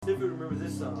See if we remember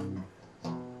this song.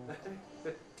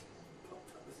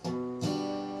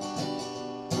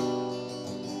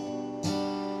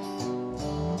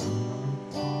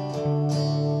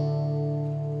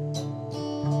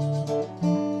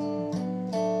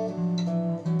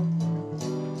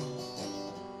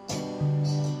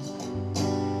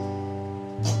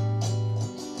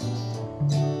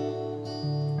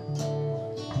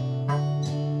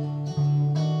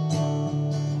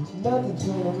 Nothing's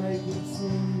gonna make it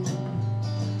seem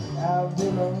I've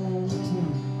been on the team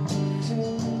too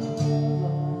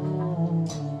long.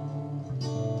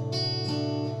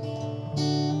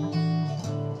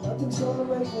 Nothing's gonna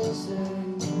make me say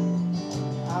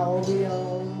I'll be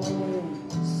on my way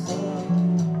soon.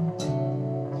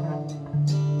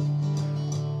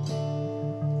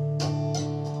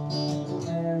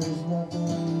 There is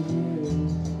nothing here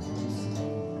to say.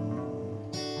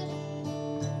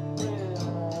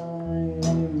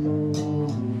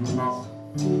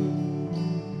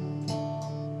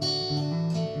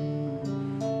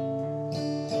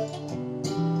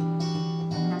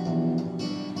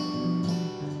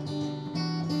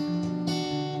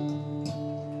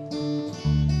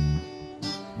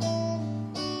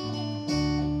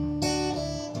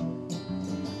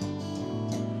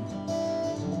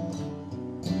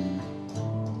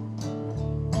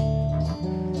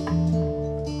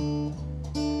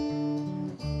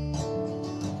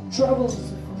 Trouble's a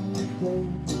funny thing,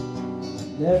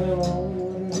 never know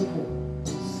where to go.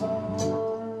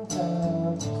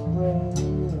 Sometimes it's rain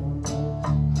on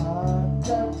a hot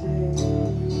day.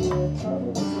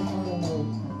 Trouble's a funny thing,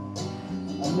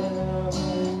 I never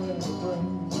know where to go.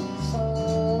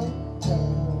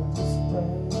 Sometimes it's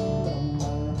rain on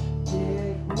my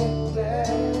picnic day.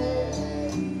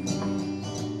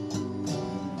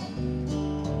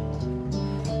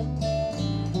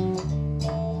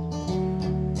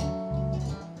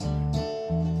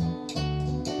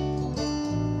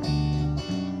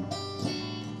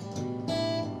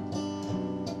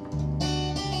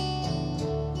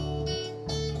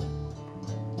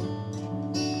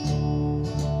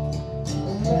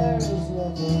 There is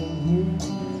nothing here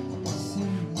to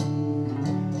see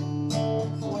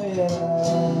when I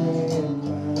am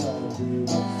my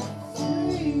days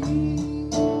free.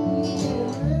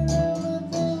 And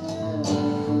everything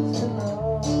is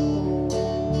enough,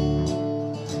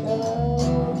 and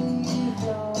all these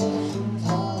notions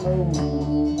hollow.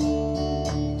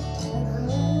 And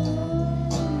I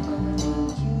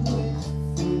do it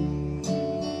free.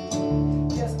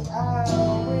 Yes,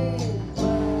 I'll wait.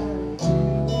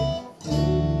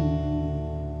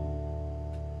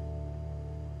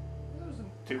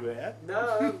 Too bad. No,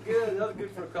 that was good. That was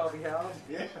good for a coffee house.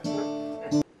 Yeah.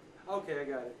 Okay, I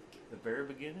got it. The very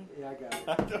beginning? Yeah, I got it.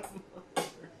 I don't know.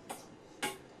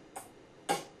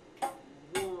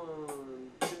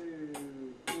 1,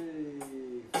 2,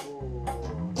 3, 4.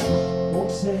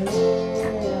 Won't say I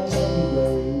love you,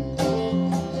 babe.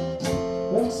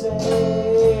 Won't say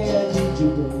I need you,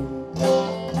 babe.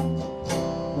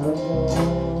 I'm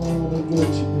gonna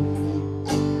get you,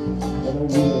 babe. And I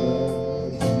will.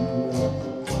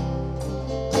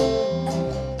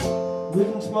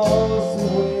 Rhythm's mostly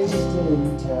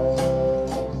wasting time.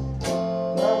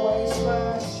 I waste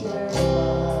my share of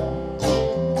mine,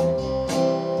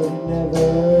 but it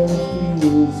never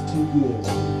feels too good.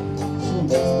 So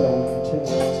let's don't take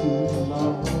too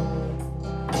long.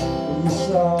 When you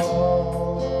saw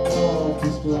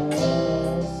this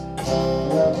glass,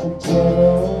 I put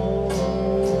gentle.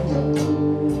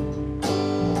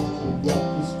 We got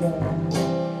the sky,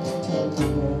 take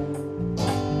it back.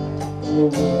 Oh,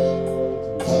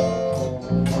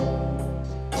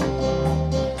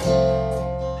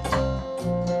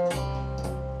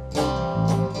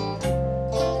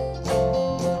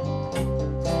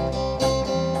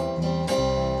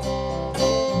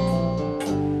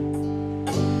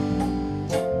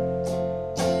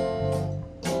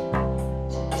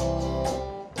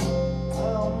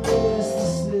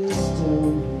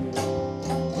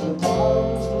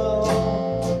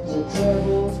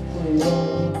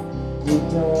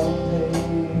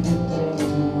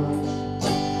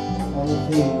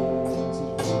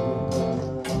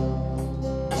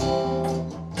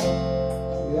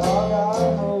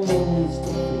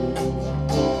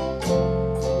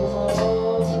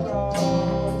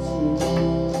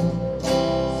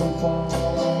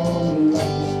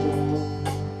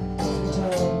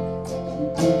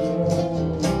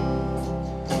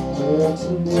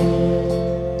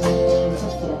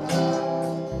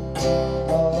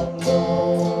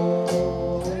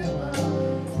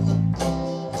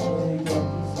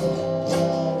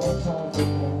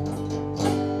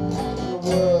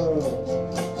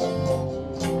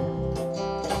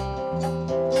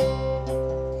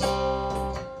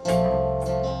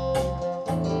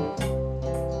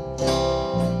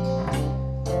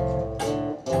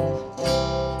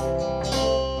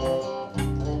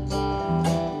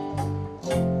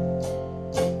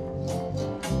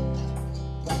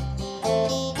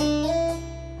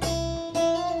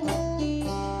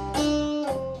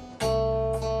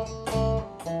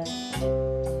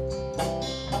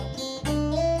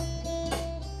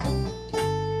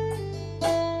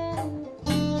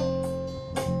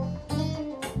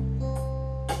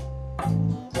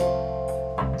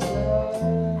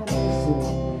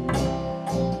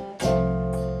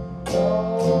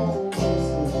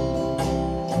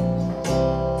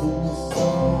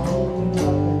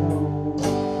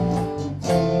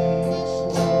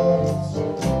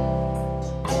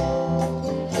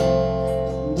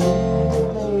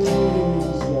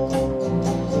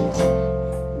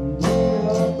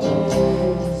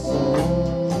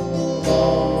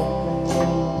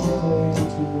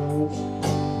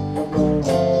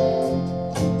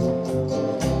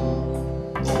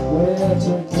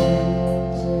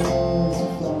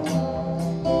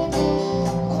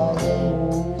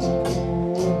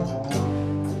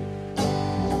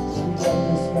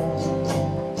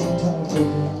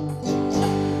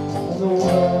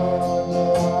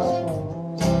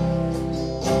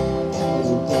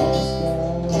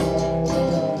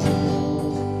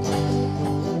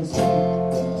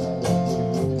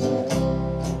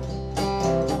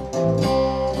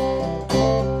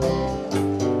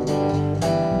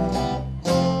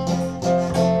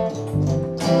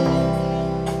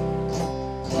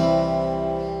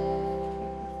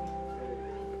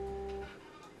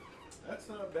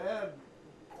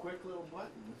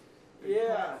 big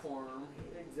Yeah. platform.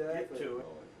 Exactly. Get to it.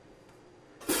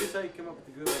 Here's how you come up with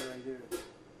the good one right here.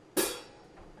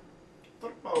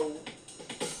 Football.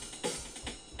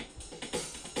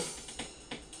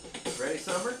 Ready,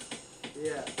 Summer?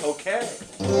 Yeah.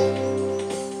 Okay.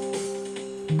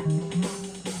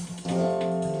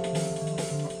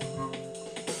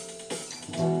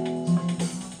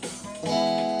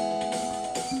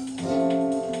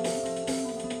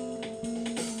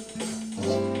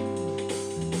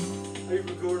 Are you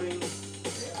recording?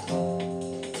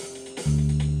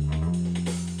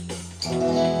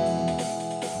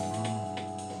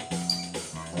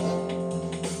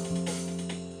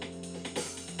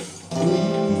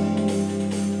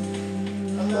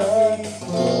 Love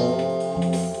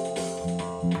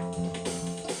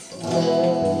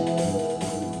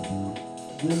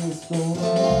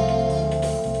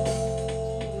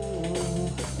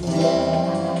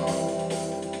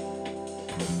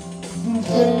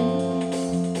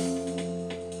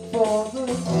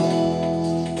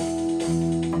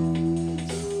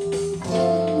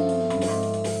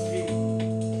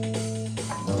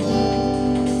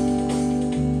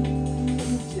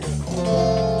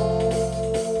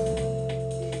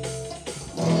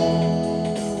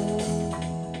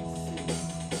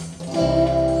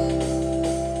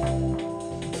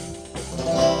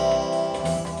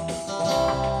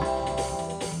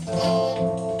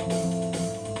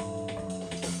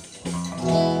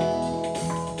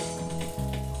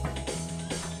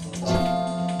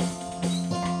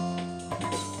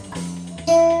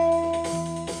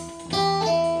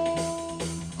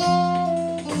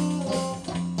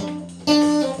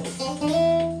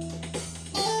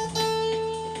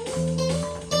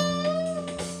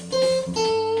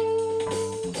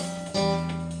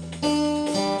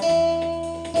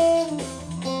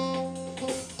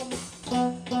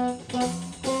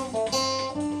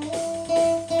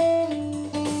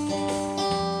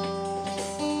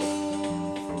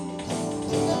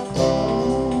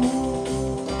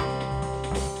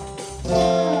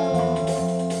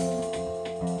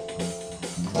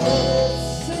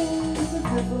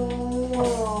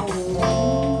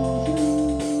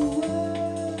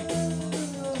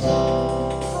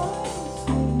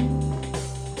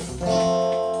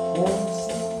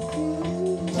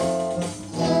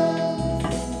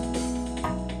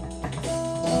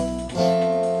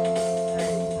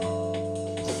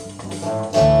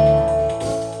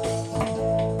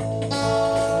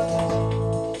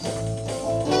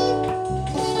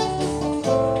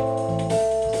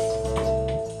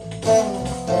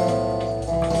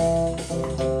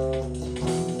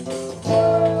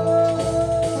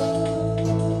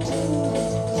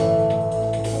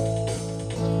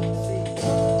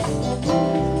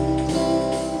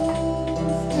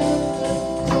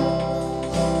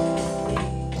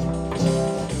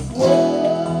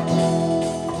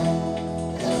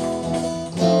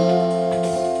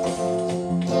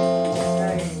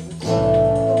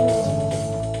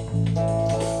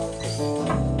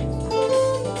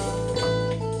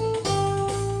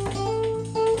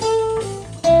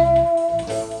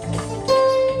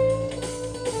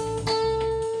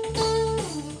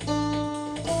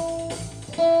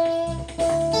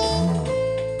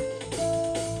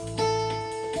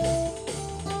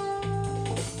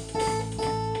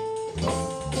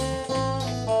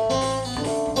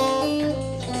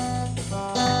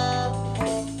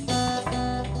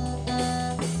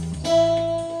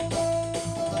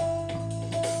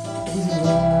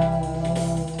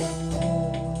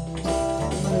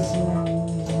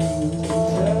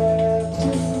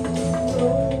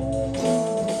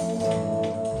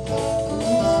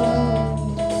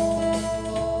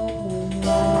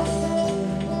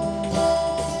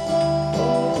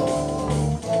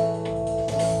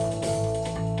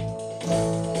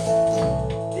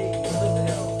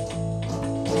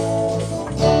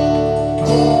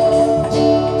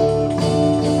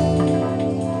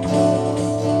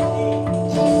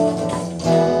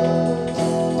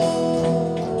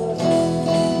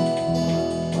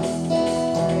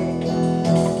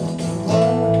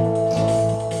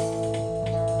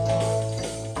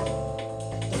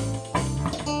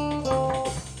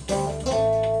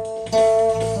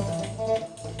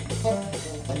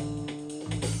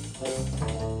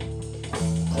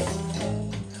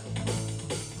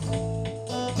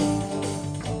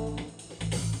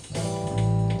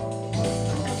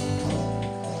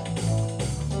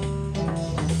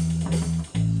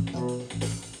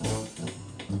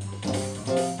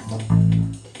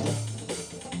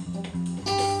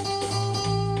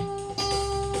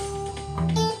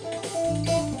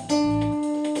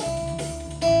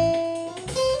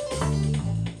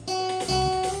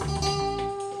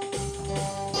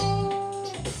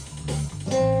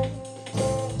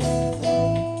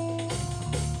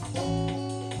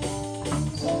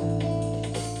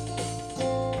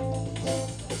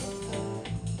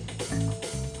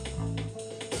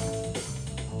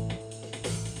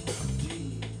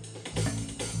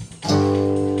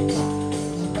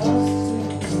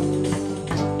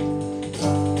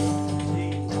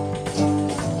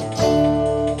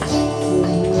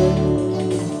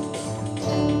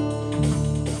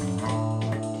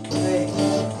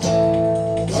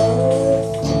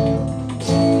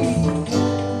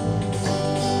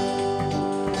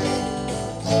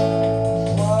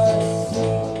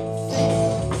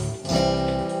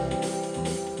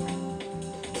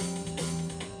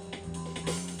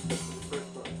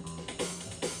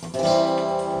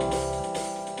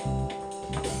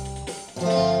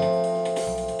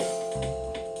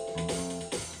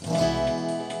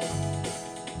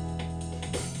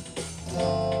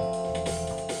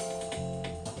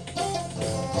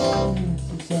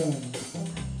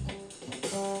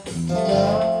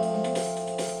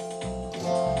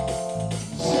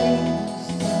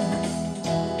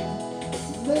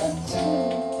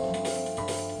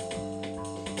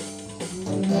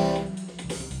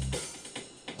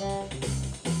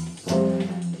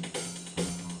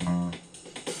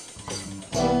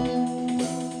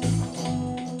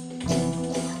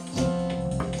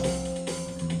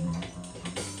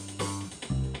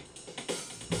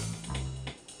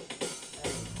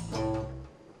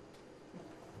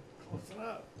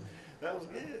That was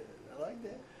good. I like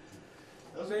that.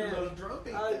 That was Man, a little drum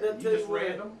beat I- there. that You takes just away-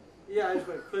 random. Yeah, I just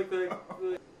went click, click,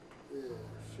 click. Yeah,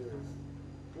 sure.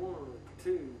 1,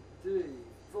 2, 3,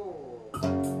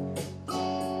 4.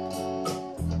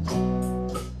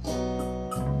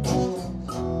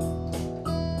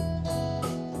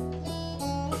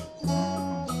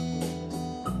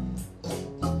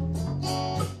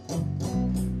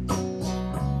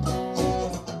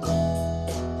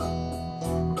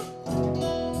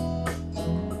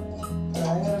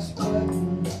 Brass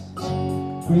buttons,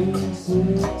 green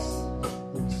silks,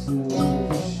 and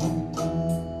silver shoes.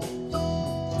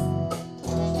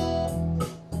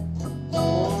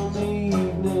 Warm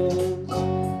evening,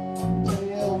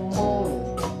 pale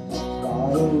morning,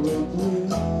 violet blue.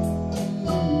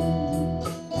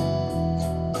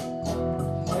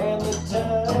 And the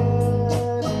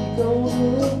tiny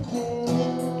golden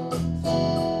pins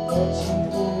that she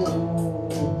wore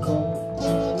from her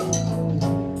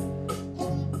hair.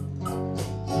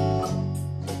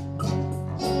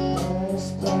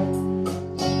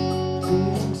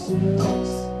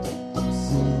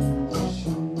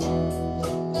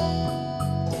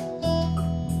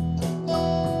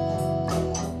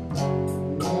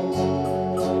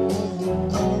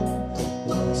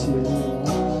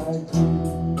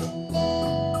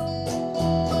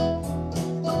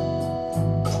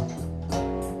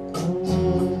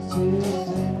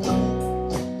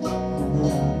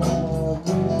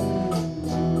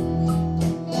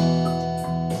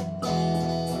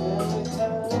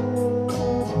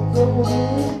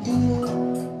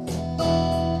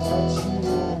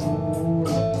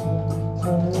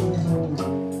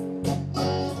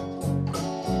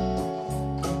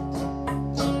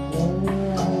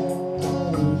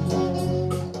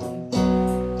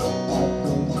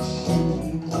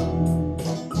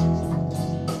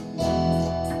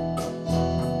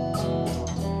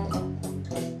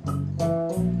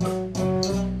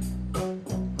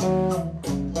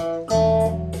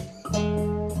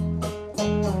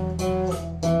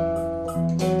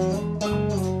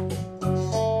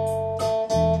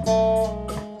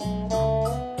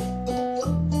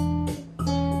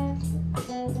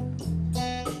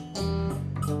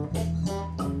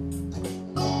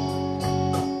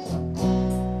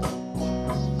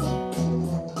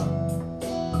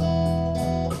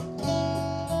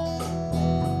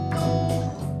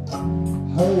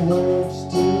 Her words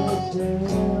still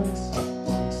dance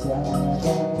inside my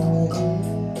head.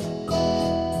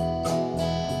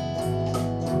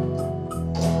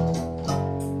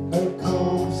 Her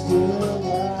comb still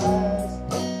lies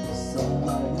beside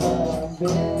my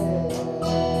bed.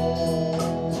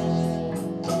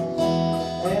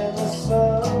 And the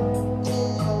sun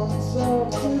comes up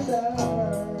without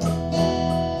her.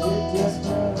 It just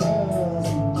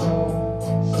doesn't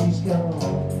know she's gone.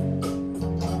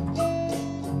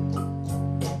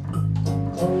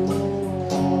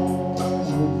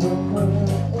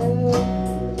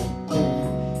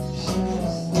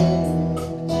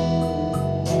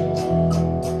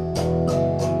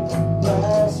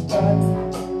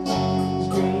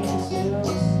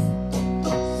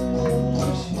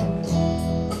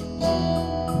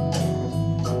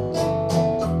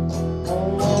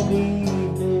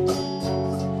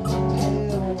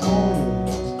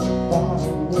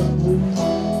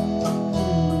 Blue.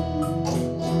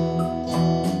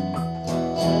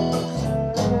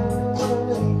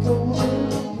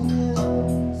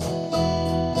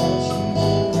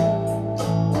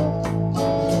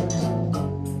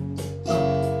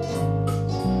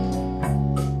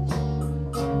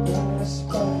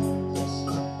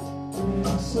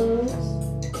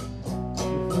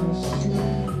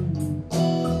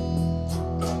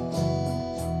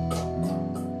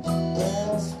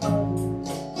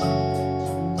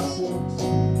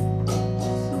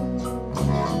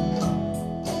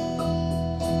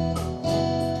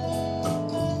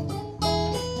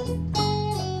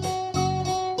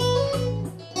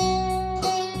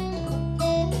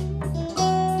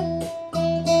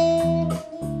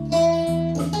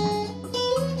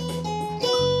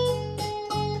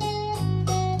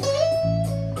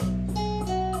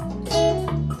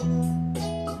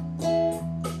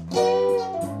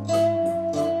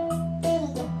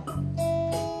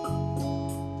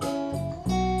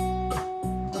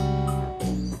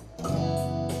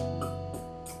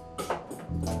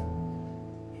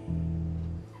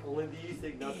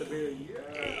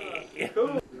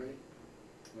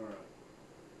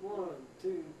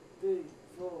 2, 3,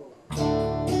 4.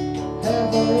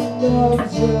 Heaven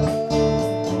loves you.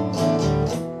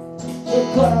 The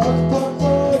clouds part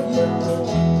for you.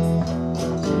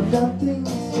 Nothing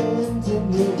stands in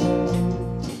your way.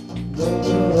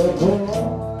 Little boy.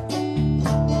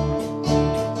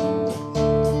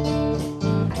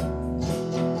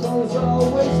 Cause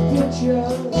always picture.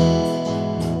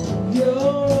 You're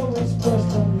always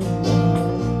first on your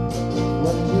mind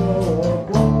when you're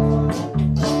born.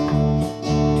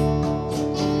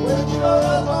 When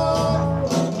you're born,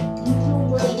 you can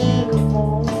wear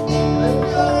uniform. When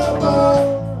you're born,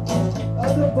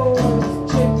 other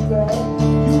boys check back.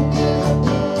 You get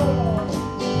born.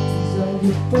 These are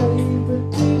your favorite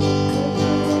things.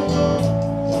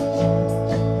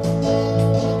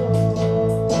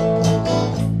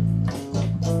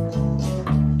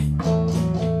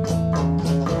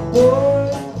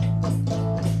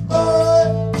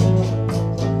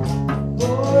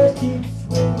 Boy, keep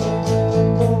swinging.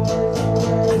 Boys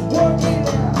always working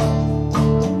out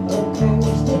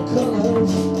against the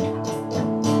colors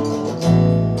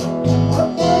of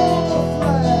all the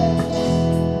flags.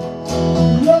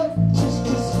 Love just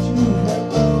kissed you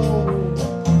hello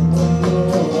when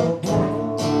you're born.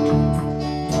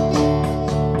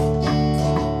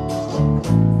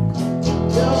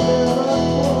 Down there I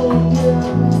told you.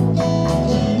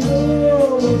 You're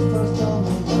always first on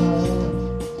the line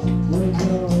when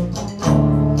you're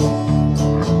born.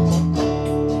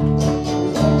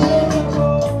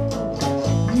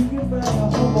 You can buy a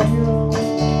home of your own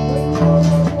when you're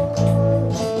born.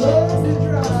 Learn to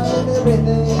drive and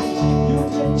everything. You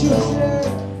can choose it.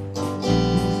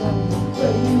 These are your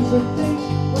favorite things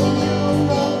when you're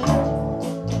born.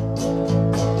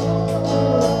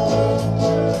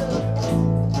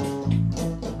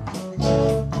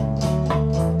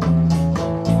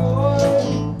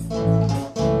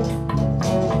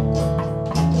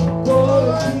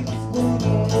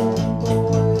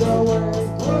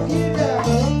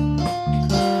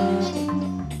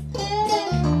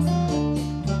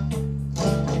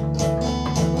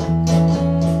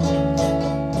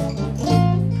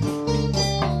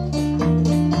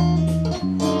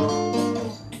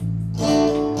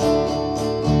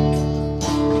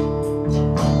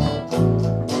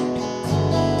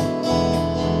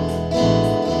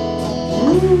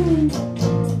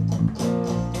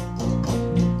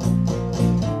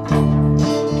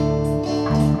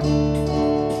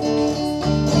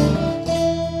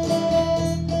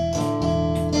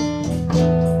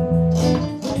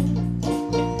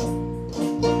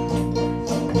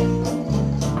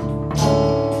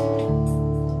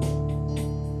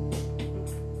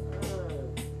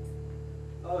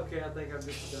 Okay, I think I'm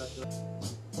just about done.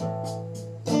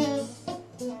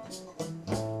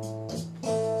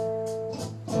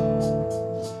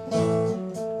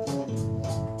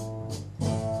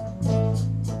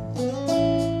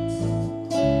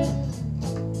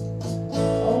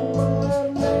 Oh, my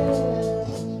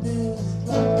land is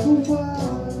like a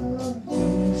wild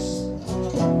goose.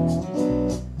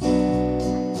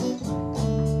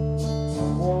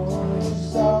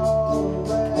 Oranges all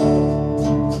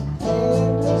around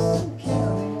Anderson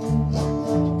County.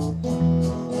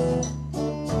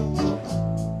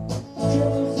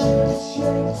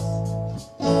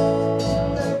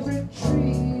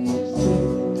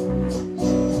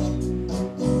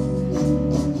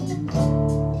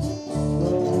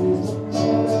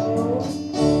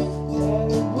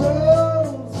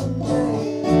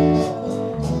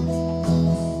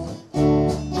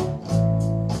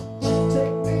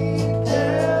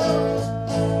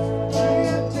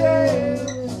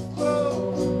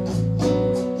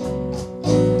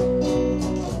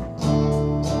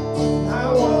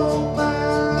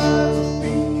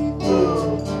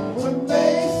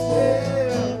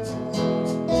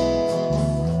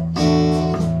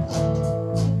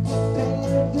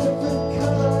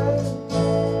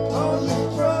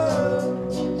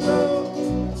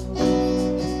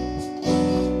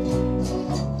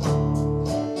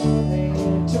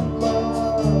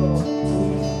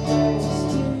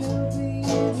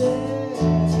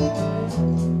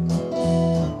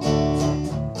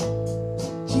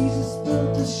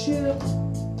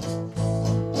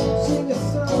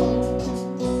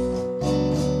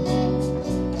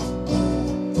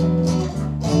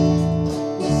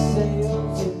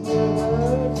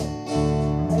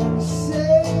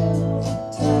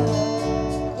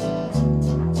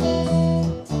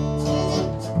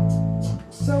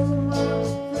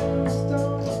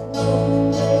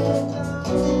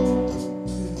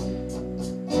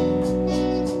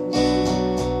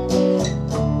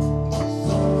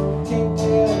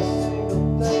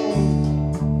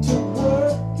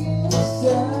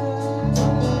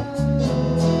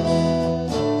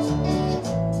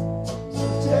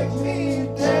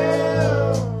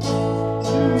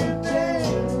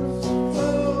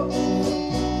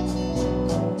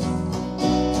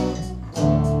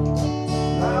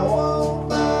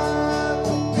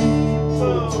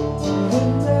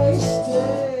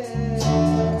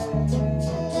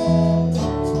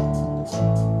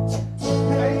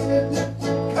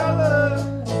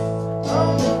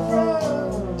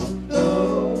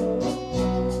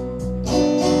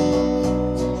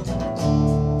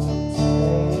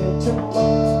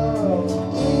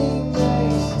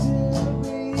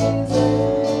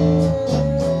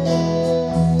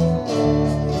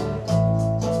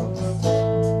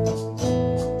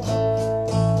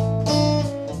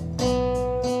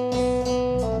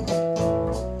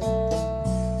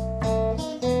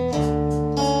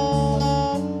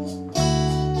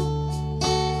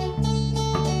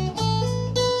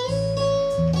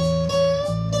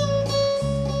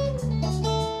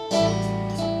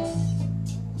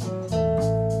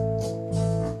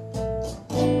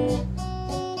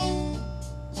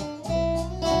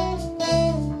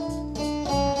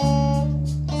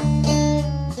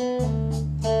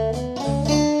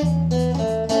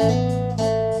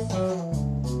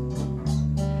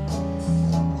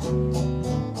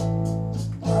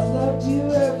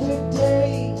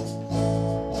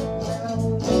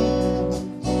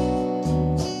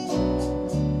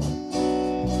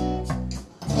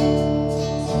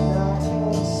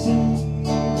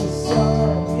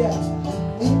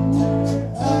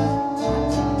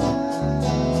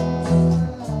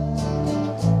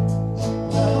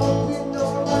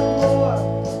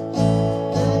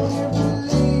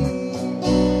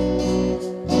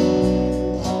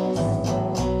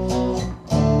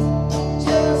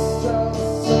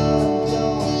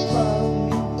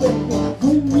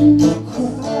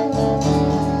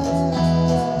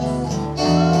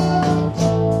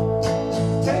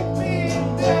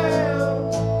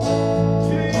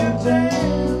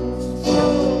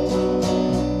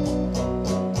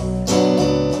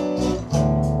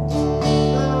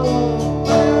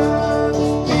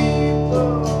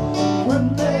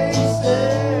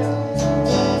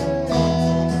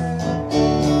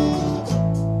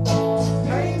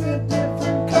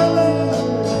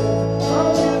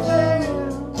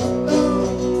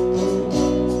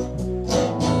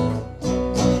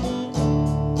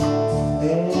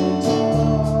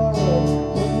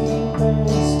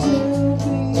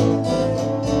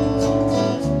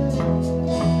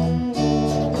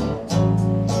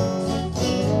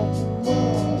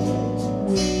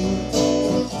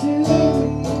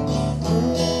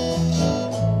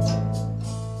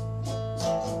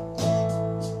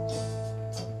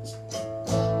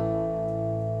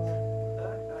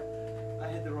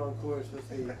 chorus. Let's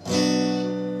see.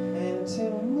 And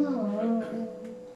tomorrow